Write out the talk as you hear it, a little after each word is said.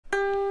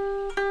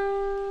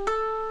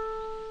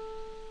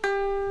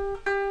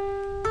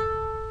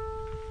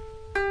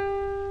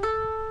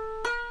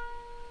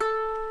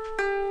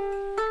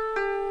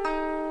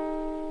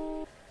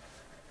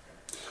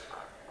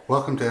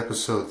Welcome to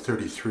episode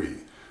 33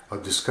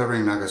 of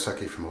Discovering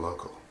Nagasaki from a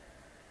Local.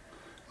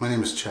 My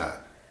name is Chad.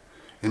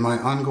 In my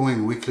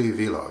ongoing weekly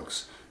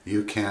vlogs,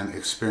 you can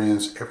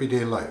experience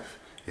everyday life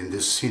in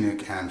this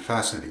scenic and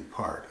fascinating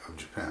part of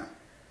Japan.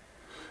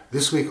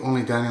 This week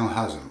only Daniel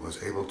Hazen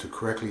was able to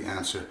correctly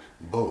answer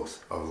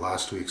both of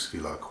last week's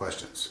vlog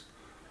questions.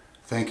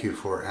 Thank you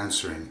for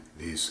answering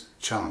these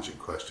challenging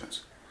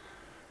questions.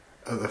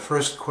 The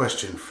first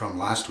question from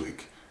last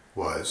week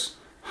was,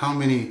 how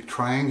many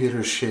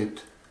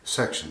triangular-shaped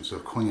sections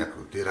of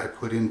konnyaku did I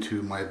put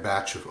into my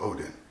batch of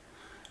Odin?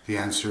 The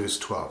answer is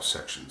 12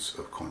 sections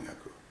of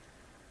konnyaku.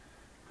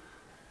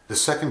 The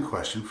second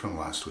question from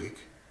last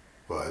week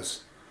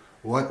was,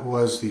 what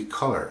was the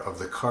color of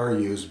the car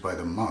used by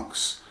the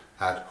monks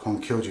at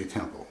Honkyoji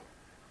Temple?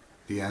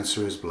 The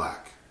answer is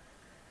black.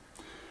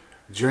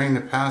 During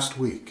the past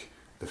week,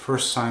 the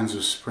first signs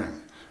of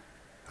spring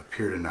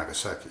appeared in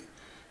Nagasaki.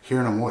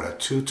 Here in Omura,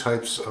 two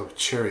types of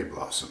cherry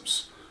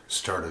blossoms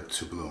started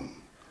to bloom.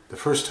 The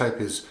first type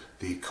is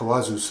the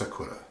kawazu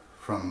sakura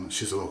from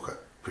Nagasaki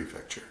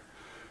Prefecture.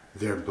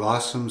 Their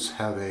blossoms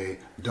have a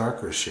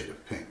darker shade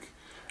of pink,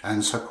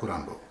 and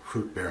sakuranbo,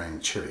 fruit-bearing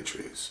cherry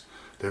trees.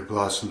 Their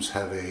blossoms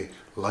have a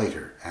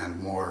lighter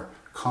and more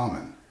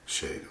common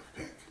shade of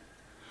pink.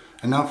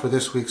 And now for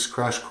this week's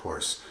crash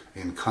course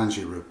in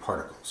kanji root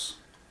particles.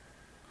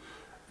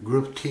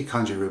 Group T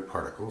kanji root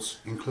particles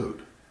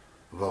include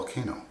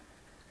volcano,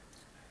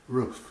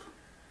 roof,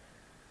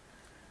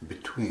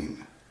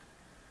 between,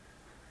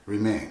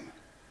 remain,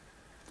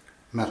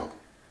 metal,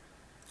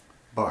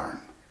 barn,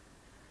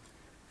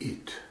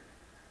 eat,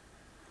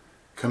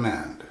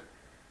 command,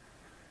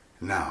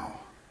 now,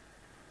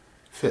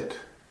 fit,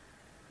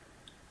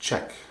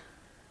 check,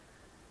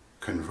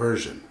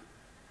 conversion,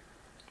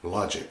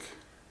 logic,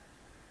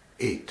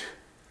 ate,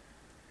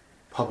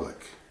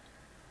 public,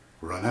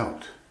 run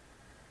out,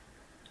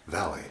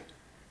 valley,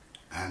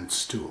 and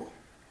stool.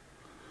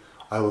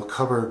 I will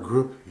cover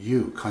Group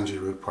U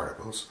kanji root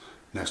particles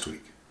next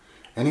week.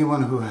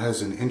 Anyone who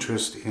has an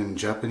interest in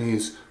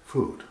Japanese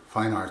food,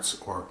 fine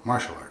arts, or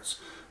martial arts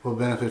will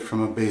benefit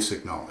from a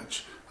basic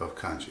knowledge of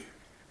kanji.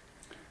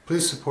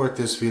 Please support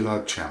this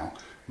vlog channel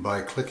by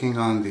clicking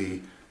on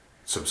the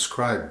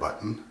subscribe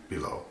button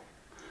below,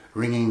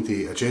 ringing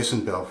the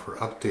adjacent bell for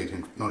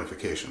update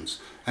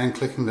notifications, and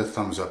clicking the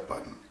thumbs up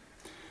button.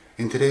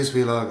 In today's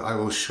vlog, I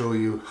will show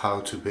you how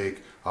to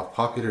bake a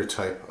popular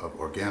type of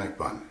organic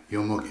bun,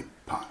 yomogi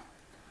pan.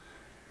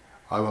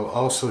 I will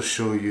also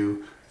show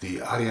you the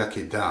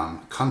Ariake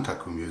Dam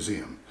Kantaku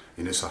Museum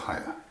in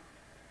Isahaya.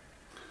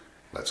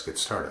 Let's get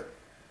started.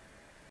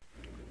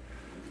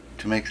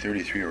 To make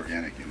 33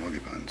 organic yomogi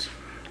buns,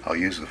 I'll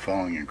use the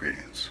following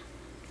ingredients: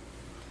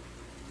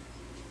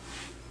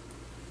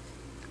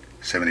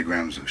 70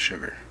 grams of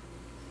sugar,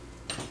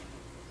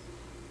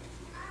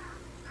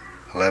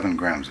 11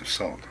 grams of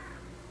salt,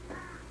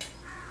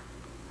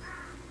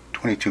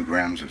 22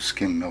 grams of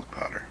skim milk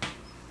powder,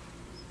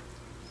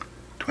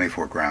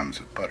 24 grams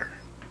of butter,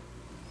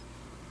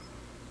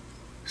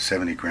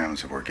 70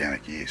 grams of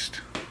organic yeast,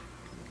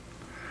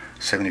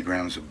 70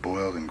 grams of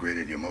boiled and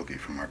grated yomogi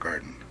from our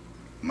garden,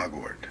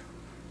 mugwort,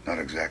 not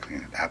exactly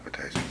an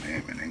appetizing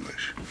name in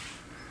English,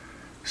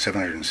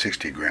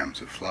 760 grams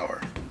of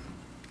flour,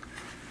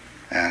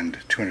 and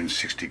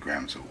 260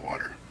 grams of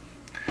water.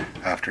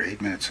 After 8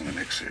 minutes in the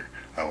mixer,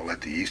 I will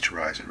let the yeast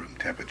rise at room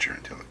temperature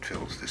until it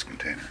fills this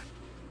container.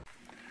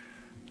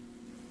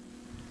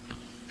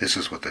 This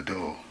is what the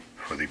dough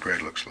for the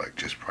bread looks like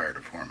just prior to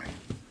forming.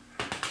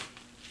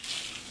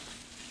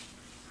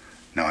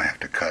 Now I have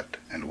to cut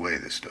and weigh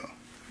this dough.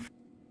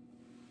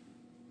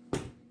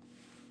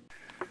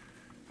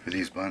 For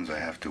these buns I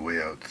have to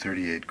weigh out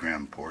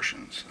 38-gram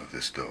portions of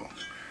this dough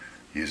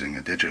using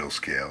a digital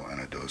scale and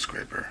a dough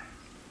scraper.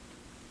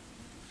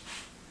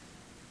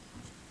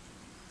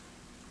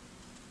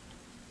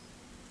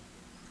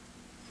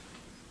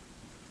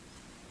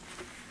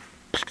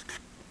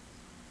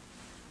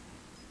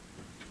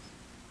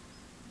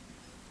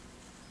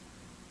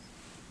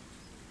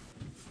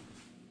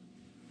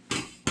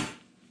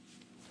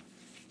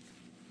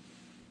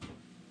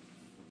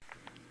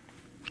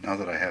 Now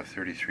that I have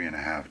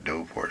 33.5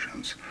 dough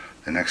portions,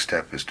 the next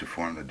step is to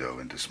form the dough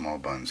into small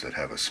buns that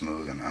have a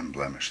smooth and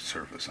unblemished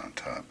surface on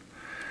top.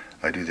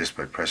 I do this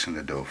by pressing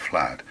the dough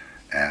flat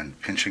and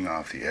pinching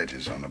off the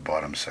edges on the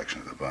bottom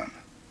section of the bun,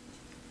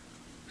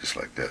 just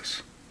like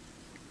this.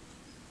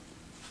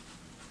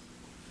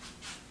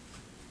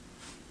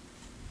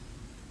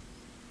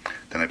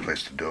 Then I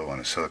place the dough on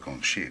a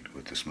silicone sheet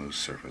with the smooth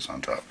surface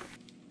on top.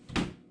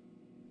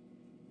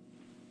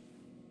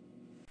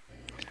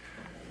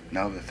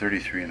 Now the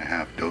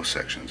 33.5 dough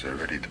sections are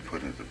ready to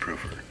put into the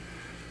proofer.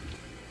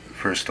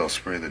 First I'll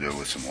spray the dough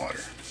with some water.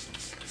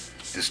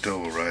 This dough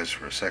will rise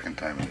for a second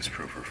time in this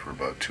proofer for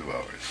about 2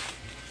 hours.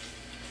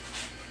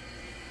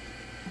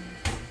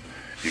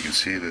 You can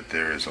see that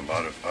there is a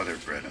lot of other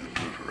bread in the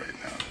proofer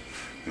right now.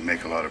 We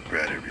make a lot of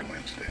bread every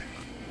Wednesday.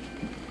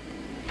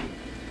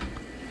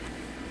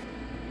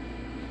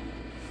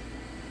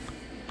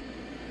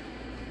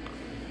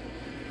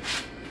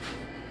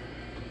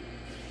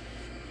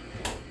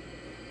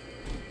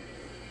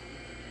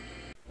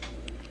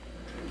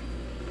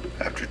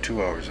 After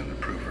 2 hours in the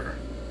proofer,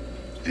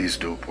 these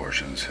dough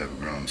portions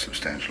have grown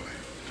substantially.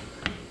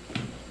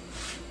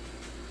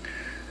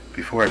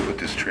 Before I put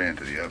this tray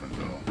into the oven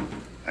though,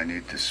 I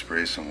need to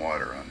spray some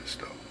water on this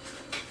dough.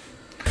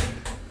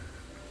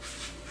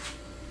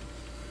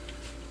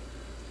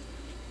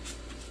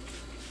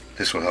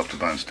 This will help the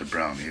buns to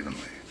brown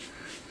evenly.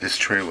 This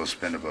tray will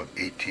spend about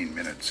 18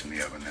 minutes in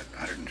the oven at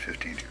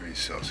 115 degrees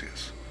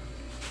Celsius.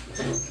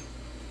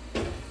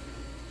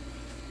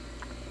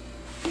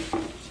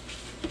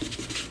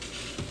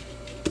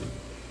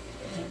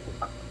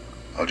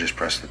 I'll just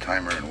press the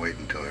timer and wait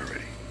until they're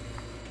ready.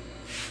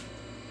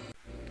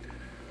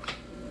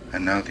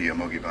 And now the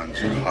yomogi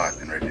buns are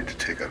hot and ready to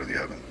take out of the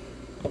oven.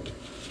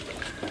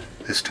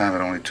 This time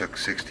it only took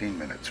 16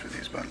 minutes for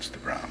these buns to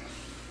brown.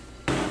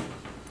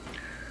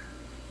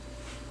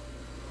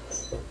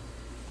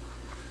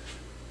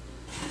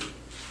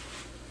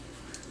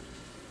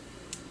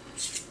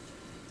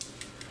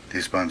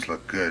 These buns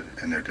look good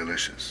and they're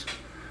delicious.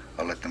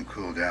 I'll let them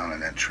cool down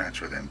and then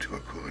transfer them to a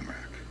cooling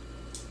rack.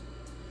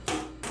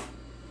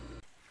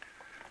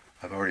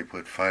 I've already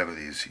put 5 of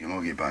these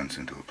yomogi buns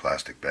into a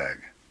plastic bag.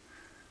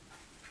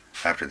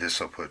 After this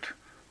I'll put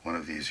one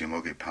of these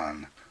yomogi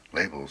pan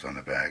labels on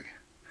the bag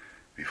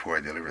before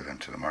I deliver them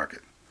to the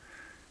market.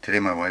 Today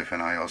my wife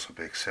and I also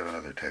bake 7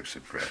 other types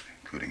of bread,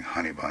 including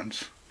honey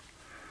buns,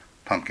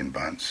 pumpkin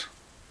buns,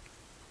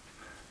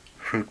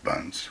 fruit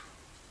buns,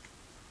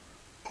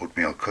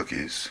 oatmeal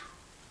cookies,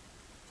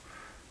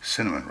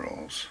 cinnamon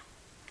rolls,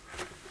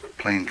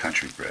 plain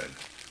country bread,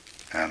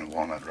 and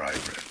walnut rye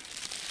bread.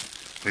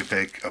 We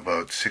bake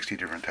about 60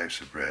 different types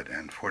of bread,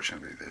 and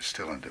fortunately they're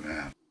still in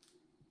demand.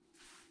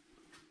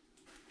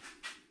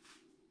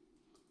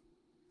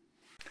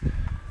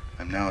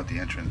 I'm now at the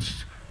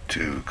entrance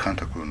to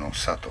Kantaku no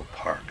Sato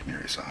Park near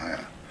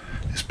Isahaya.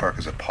 This park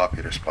is a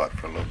popular spot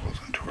for locals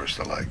and tourists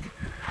alike.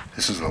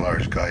 This is a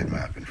large guide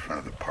map in front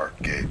of the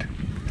park gate.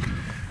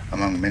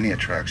 Among many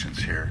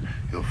attractions here,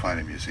 you'll find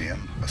a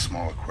museum, a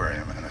small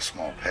aquarium, and a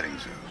small petting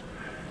zoo.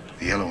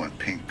 The yellow and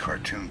pink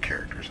cartoon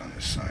characters on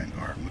this sign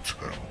are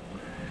mutsukuro,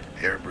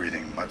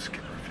 air-breathing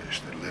mudskipper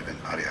fish that live in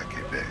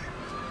Ariake Bay.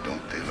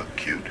 Don't they look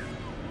cute?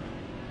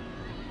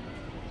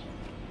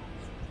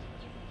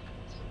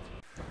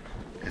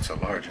 It's a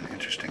large and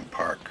interesting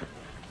park,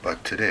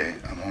 but today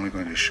I'm only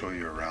going to show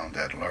you around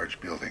that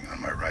large building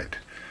on my right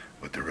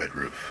with the red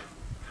roof,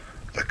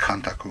 the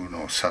Kantaku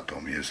no Sato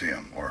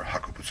Museum, or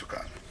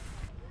Hakubutsukan.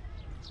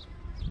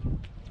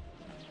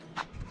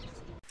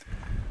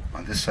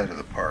 On this side of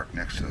the park,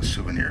 next to the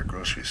souvenir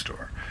grocery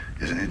store,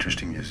 is an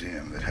interesting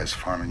museum that has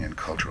farming and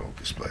cultural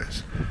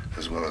displays,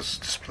 as well as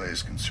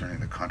displays concerning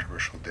the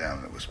controversial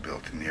dam that was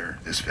built near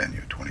this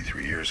venue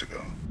 23 years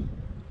ago.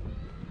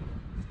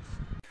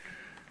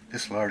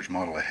 This large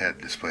model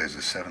ahead displays a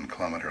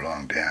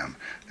 7-kilometer-long dam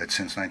that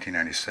since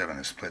 1997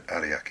 has split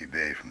Ariake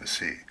Bay from the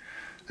sea.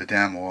 The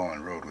dam wall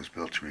and road was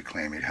built to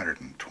reclaim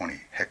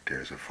 820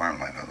 hectares of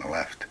farmland on the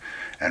left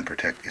and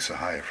protect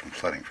Isahaya from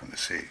flooding from the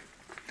sea.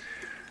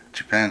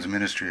 Japan's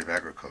Ministry of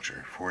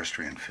Agriculture,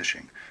 Forestry and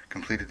Fishing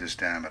completed this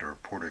dam at a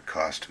reported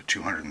cost of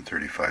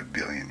 235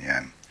 billion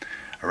yen,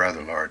 a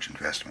rather large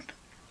investment.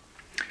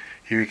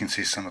 Here you can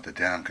see some of the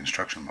dam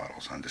construction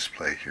models on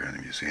display here in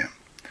the museum.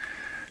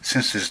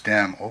 Since this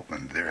dam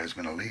opened, there has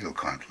been a legal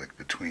conflict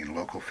between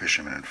local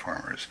fishermen and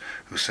farmers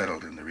who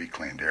settled in the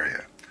reclaimed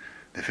area.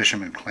 The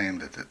fishermen claim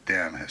that the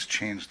dam has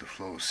changed the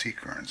flow of sea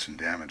currents and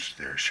damaged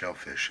their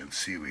shellfish and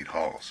seaweed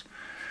hauls.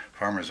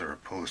 Farmers are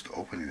opposed to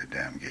opening the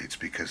dam gates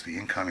because the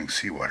incoming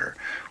seawater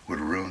would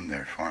ruin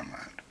their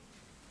farmland.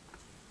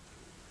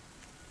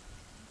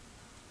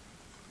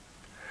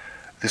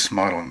 This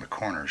model in the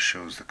corner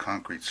shows the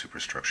concrete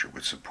superstructure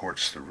which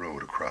supports the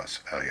road across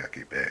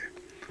Ariake Bay.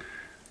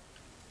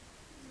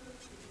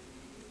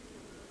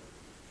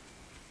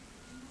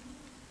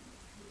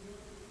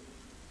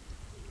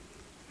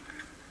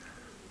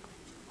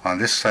 On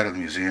this side of the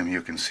museum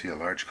you can see a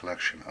large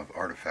collection of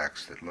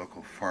artifacts that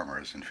local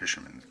farmers and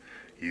fishermen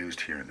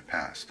used here in the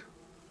past.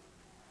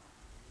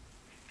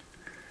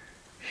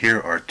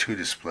 Here are 2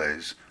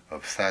 displays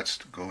of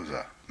thatched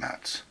goza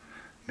mats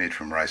made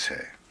from rice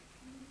hay.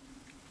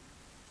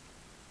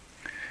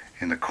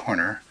 In the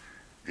corner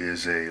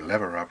is a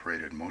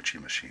lever-operated mochi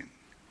machine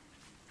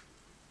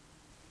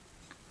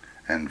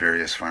and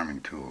various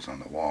farming tools on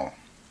the wall.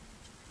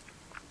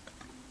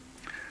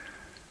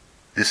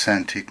 This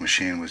antique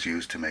machine was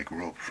used to make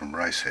rope from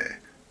rice hay,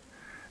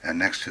 and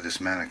next to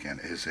this mannequin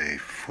is a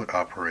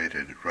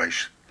foot-operated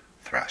rice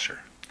thrasher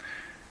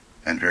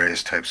and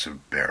various types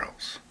of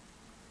barrels.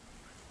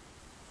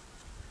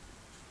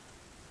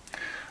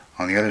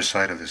 On the other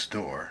side of this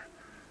door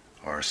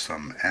are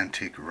some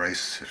antique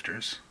rice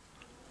sifters,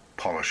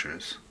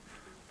 polishers,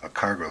 a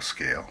cargo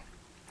scale,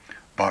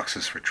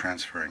 boxes for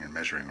transferring and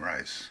measuring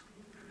rice,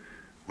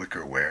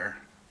 wickerware,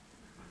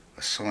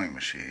 a sewing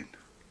machine,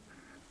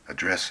 a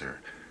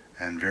dresser,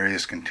 and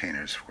various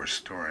containers for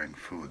storing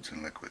foods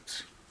and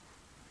liquids.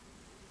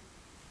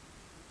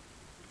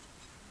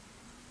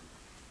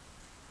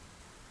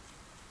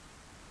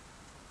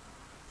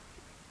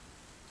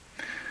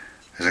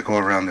 As I go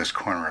around this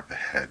corner up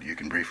ahead, you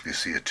can briefly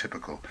see a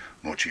typical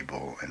mochi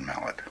bowl and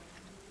mallet.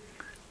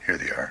 Here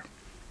they are.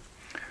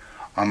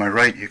 On my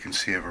right, you can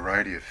see a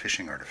variety of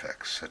fishing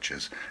artifacts, such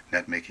as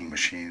net-making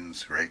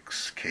machines,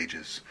 rakes,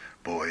 cages,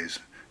 buoys,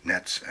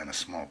 nets, and a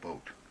small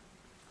boat.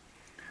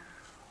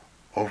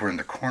 Over in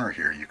the corner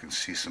here, you can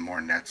see some more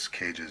nets,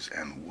 cages,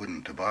 and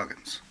wooden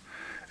toboggans.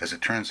 As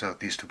it turns out,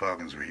 these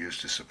toboggans were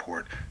used to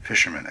support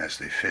fishermen as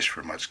they fish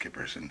for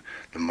mudskippers in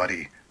the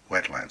muddy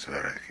wetlands of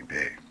Nagasaki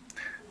Bay.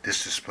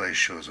 This display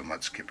shows a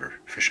mudskipper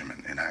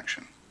fisherman in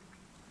action.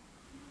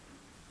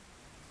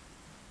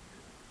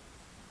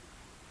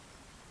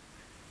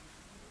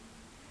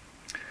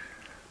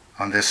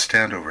 On this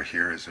stand over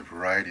here is a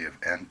variety of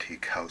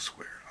antique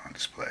houseware on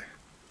display.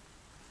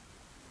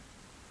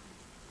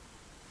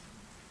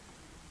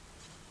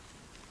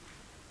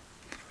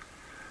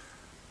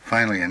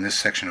 Finally, in this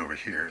section over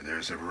here,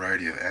 there's a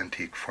variety of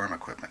antique farm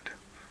equipment,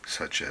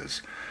 such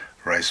as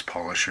rice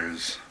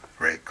polishers,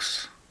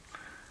 rakes,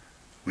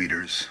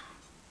 weeders,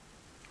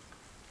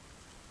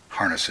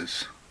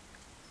 harnesses,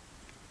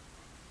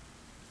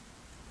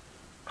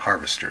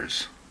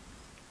 harvesters,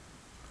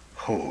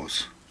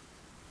 hoes,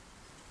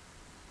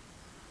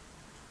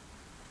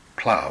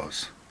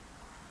 plows,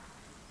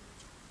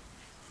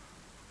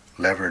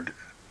 levered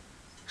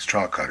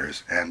straw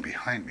cutters, and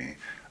behind me,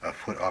 a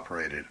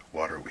foot-operated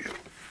water wheel.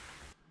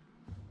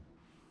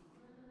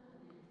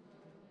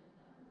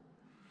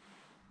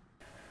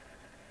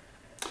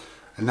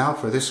 And now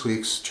for this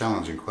week's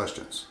challenging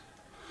questions.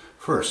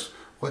 First,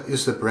 what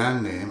is the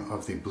brand name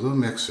of the blue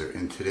mixer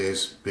in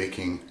today's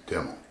baking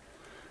demo?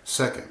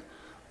 Second,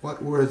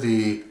 what were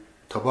the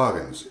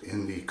toboggans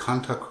in the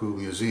Kantaku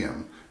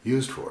Museum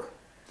used for?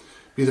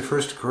 Be the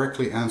first to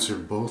correctly answer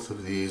both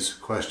of these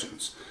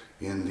questions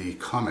in the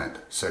comment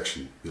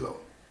section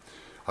below.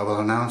 I will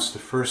announce the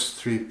first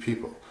 3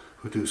 people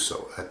who do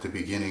so at the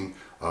beginning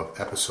of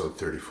episode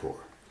 34.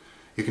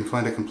 You can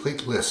find a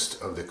complete list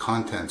of the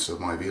contents of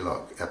my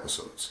vlog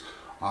episodes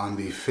on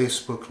the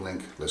Facebook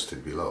link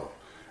listed below,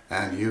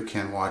 and you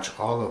can watch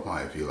all of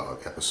my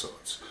vlog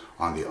episodes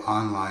on the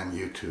online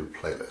YouTube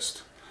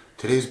playlist.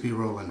 Today's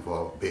B-roll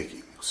involved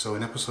baking, so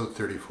in episode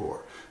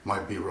 34, my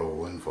B-roll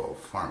will involve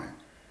farming.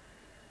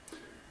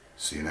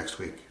 See you next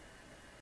week.